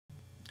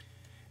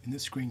In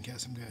this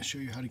screencast, I'm going to show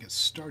you how to get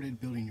started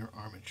building your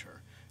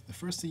armature. The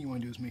first thing you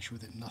want to do is make sure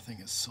that nothing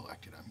is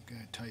selected. I'm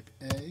going to type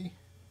A,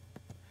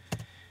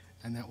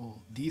 and that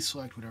will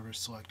deselect whatever is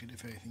selected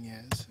if anything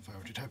is. If I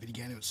were to type it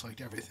again, it would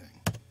select everything.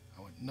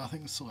 I want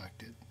nothing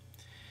selected.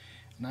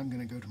 And I'm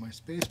going to go to my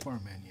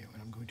spacebar menu,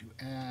 and I'm going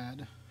to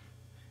add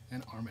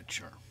an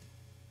armature.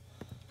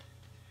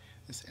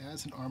 This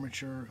adds an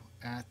armature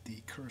at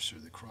the cursor,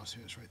 the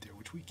crosshairs right there,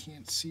 which we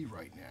can't see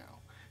right now.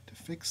 To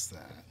fix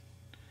that,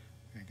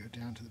 I'm going to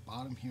go down to the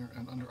bottom here,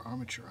 and under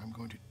armature, I'm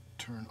going to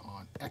turn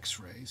on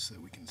X-ray so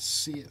that we can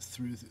see it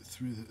through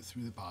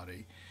the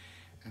body.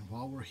 And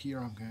while we're here,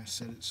 I'm going to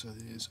set it so that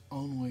it is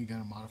only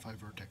going to modify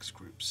vertex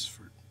groups.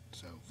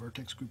 So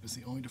vertex group is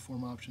the only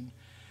deform option.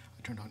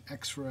 I turned on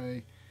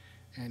X-ray,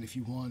 and if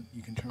you want,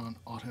 you can turn on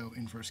auto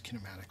inverse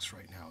kinematics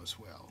right now as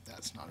well.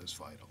 That's not as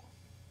vital.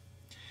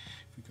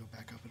 If we go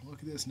back up and look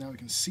at this, now we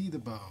can see the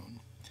bone,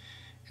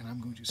 and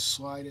I'm going to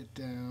slide it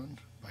down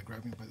by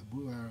grabbing it by the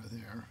blue arrow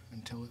there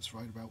until it's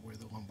right about where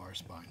the lumbar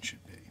spine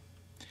should be.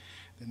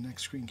 The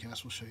next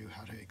screencast will show you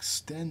how to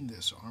extend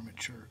this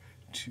armature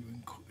to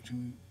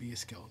be a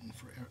skeleton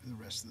for the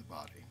rest of the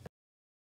body.